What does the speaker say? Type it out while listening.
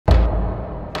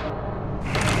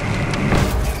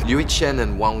Liu Yiqian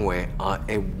and Wang Wei are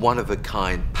a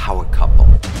one-of-a-kind power couple.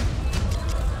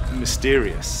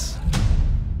 Mysterious.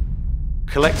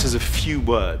 Collectors of few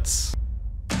words.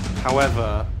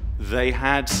 However, they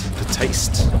had the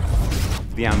taste,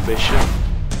 the ambition,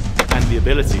 and the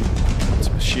ability to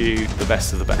pursue the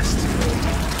best of the best.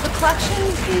 The collection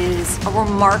is a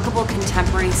remarkable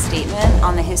contemporary statement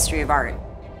on the history of art.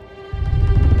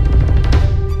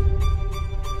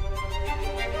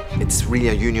 It's really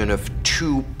a union of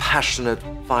two passionate,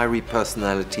 fiery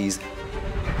personalities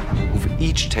who've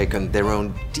each taken their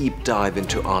own deep dive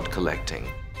into art collecting.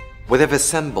 What they've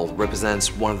assembled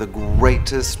represents one of the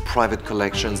greatest private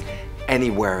collections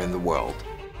anywhere in the world.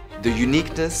 The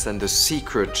uniqueness and the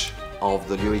secret of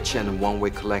the Liu Yiqian and Wang Wei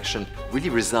collection really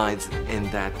resides in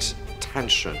that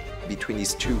tension between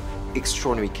these two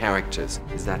extraordinary characters,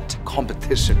 is that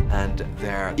competition and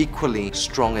their equally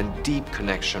strong and deep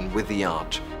connection with the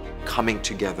art coming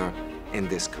together in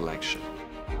this collection.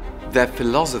 Their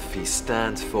philosophy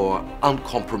stands for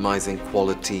uncompromising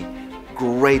quality,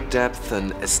 great depth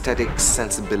and aesthetic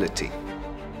sensibility.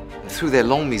 Through their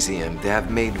long museum, they have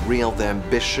made real their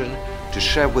ambition to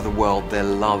share with the world their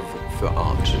love for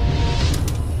art.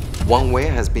 Wang Wei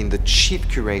has been the chief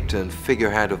curator and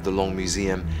figurehead of the Long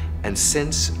Museum, and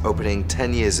since opening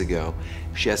 10 years ago,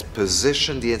 she has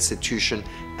positioned the institution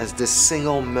as the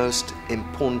single most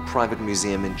important private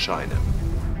museum in China.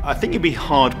 I think you'd be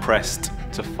hard-pressed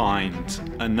to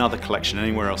find another collection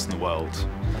anywhere else in the world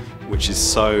which is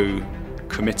so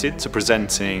committed to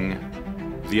presenting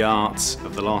the art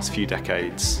of the last few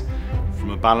decades from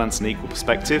a balanced and equal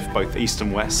perspective, both East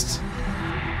and West.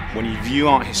 When you view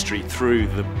art history through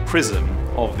the prism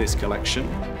of this collection,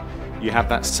 you have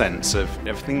that sense of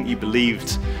everything that you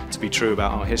believed to be true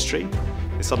about art history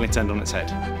is suddenly turned on its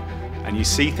head. And you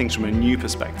see things from a new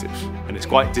perspective. And it's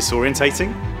quite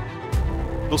disorientating,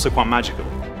 but also quite magical.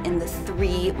 In the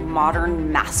three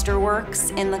modern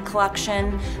masterworks in the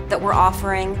collection that we're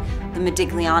offering, the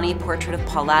Modigliani portrait of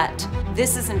Paulette.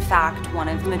 This is in fact one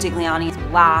of Modigliani's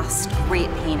last great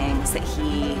paintings that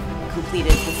he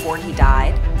completed before he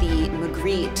died. The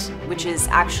Magritte, which is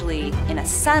actually, in a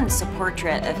sense, a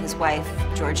portrait of his wife,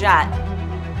 Georgette,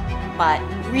 but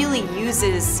really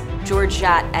uses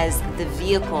Georgette as the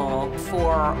vehicle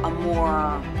for a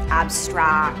more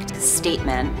abstract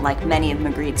statement, like many of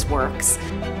Magritte's works.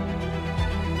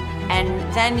 And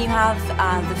then you have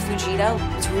the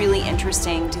Fujita. It's really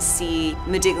interesting to see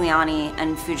Modigliani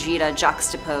and Fujita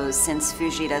juxtaposed, since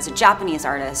Fujita is a Japanese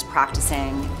artist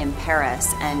practicing in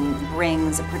Paris and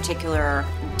brings a particular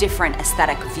different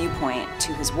aesthetic viewpoint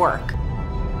to his work.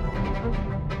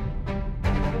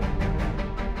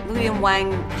 Liu and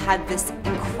Wang had this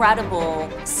incredible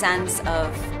sense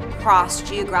of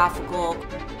cross-geographical,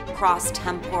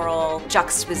 cross-temporal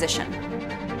juxtaposition.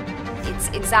 It's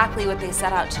exactly what they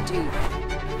set out to do.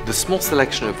 The small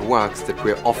selection of works that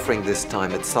we're offering this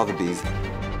time at Sotheby's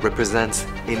represents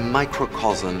a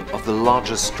microcosm of the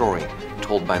larger story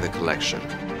told by the collection.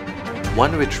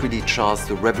 One which really charts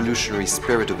the revolutionary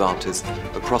spirit of artists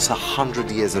across 100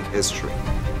 years of history.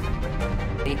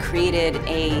 They created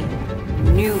a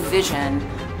new vision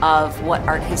of what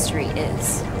art history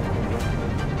is.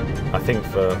 I think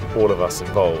for all of us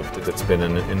involved, it's been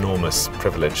an enormous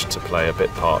privilege to play a bit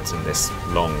part in this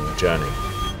long journey.